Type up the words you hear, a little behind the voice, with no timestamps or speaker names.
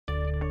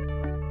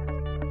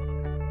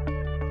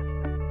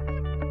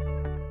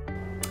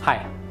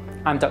Hi,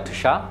 I'm Dr.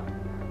 Shah.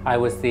 I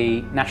was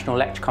the National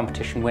Lecture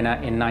Competition winner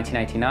in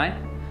 1989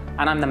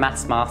 and I'm the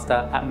Maths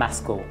Master at Maths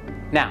School.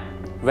 Now,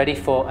 ready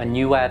for a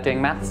new way of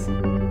doing maths?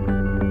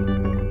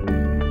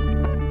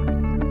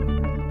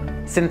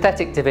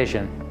 Synthetic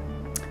division.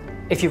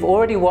 If you've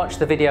already watched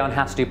the video on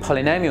how to do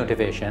polynomial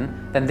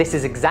division, then this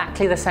is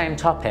exactly the same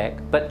topic,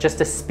 but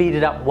just a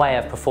speeded up way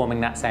of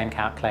performing that same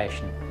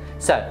calculation.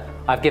 So,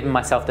 I've given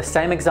myself the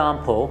same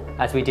example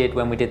as we did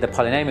when we did the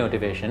polynomial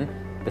division,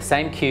 the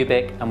same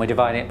cubic, and we're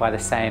dividing it by the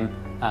same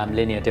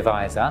linear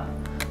divisor.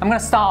 I'm going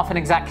to start off in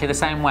exactly the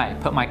same way.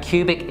 Put my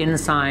cubic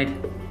inside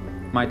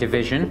my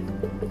division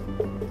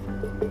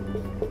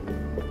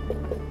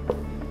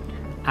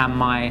and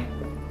my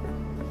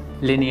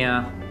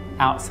linear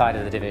outside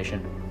of the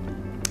division.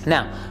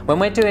 Now, when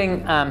we're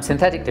doing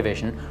synthetic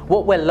division,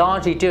 what we're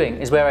largely doing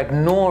is we're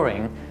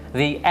ignoring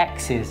the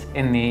x's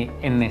in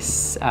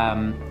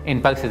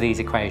both of these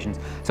equations.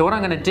 So what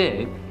I'm going to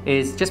do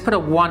is just put a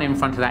 1 in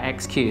front of that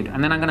x cubed,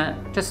 and then I'm going to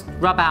just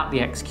rub out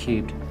the x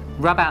cubed,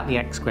 rub out the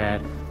x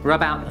squared,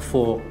 rub out the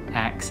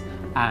 4x,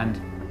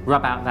 and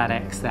rub out that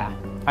x there.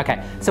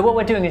 Okay, so what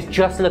we're doing is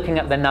just looking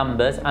at the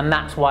numbers, and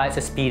that's why it's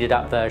a speeded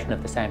up version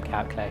of the same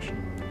calculation.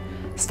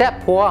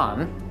 Step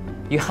 1,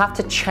 you have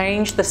to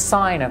change the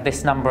sign of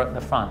this number at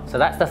the front. So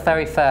that's the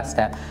very first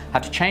step. I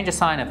have to change the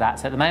sign of that.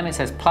 So at the moment it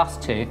says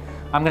 +2.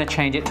 I'm going to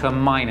change it to a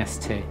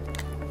 -2.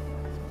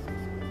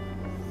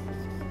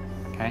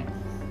 Okay.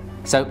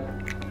 So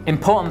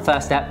important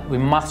first step, we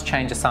must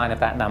change the sign of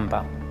that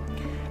number.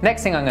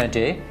 Next thing I'm going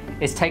to do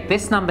is take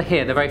this number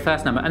here, the very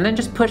first number, and then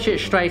just push it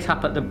straight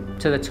up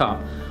to the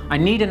top. I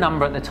need a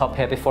number at the top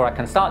here before I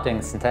can start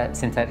doing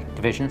synthetic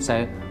division,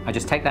 so I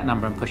just take that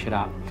number and push it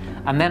up.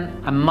 And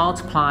then I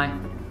multiply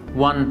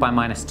 1 by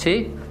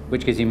 -2,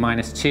 which gives you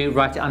 -2,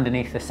 write it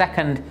underneath the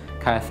second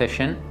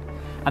coefficient,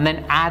 and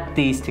then add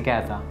these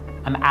together.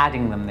 I'm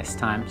adding them this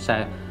time,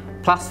 so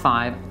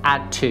 +5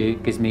 add 2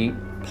 gives me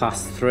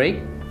 +3.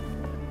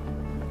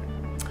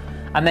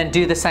 And then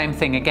do the same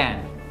thing again.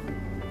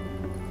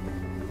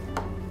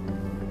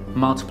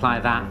 Multiply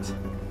that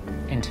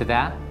into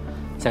there.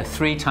 So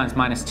 3 times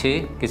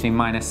 -2 gives me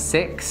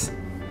 -6.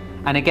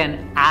 And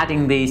again,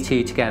 adding these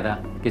two together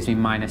gives me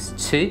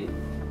 -2.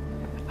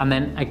 And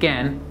then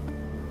again,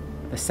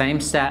 the same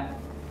step,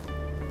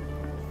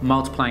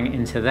 multiplying it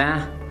into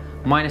there.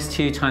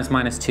 -2 times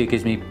 -2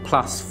 gives me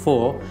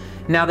 +4.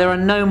 Now there are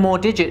no more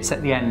digits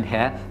at the end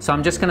here, so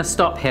I'm just going to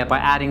stop here by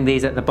adding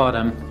these at the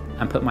bottom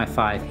and put my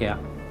 5 here.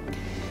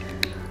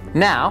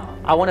 Now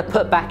I want to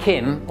put back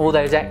in all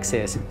those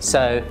x's,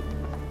 so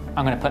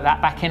I'm going to put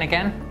that back in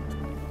again,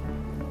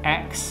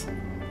 x,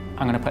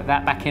 I'm going to put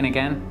that back in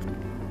again,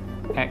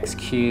 x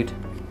cubed,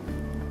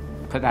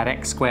 put that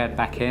x squared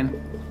back in,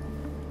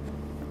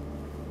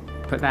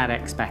 put that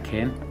x back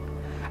in.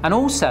 And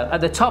also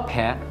at the top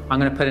here, I'm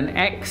going to put an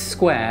x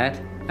squared,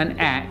 an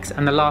x,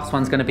 and the last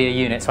one's going to be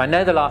a unit. So I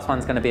know the last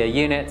one's going to be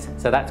a unit,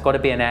 so that's got to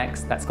be an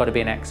x, that's got to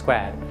be an x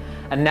squared.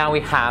 And now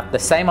we have the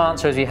same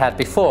answer as we had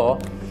before.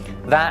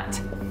 That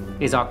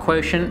is our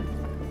quotient,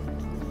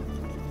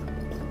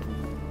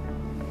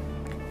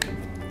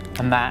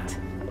 and that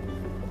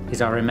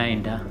is our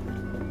remainder.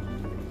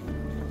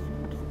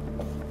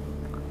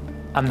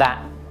 And that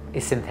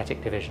is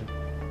synthetic division.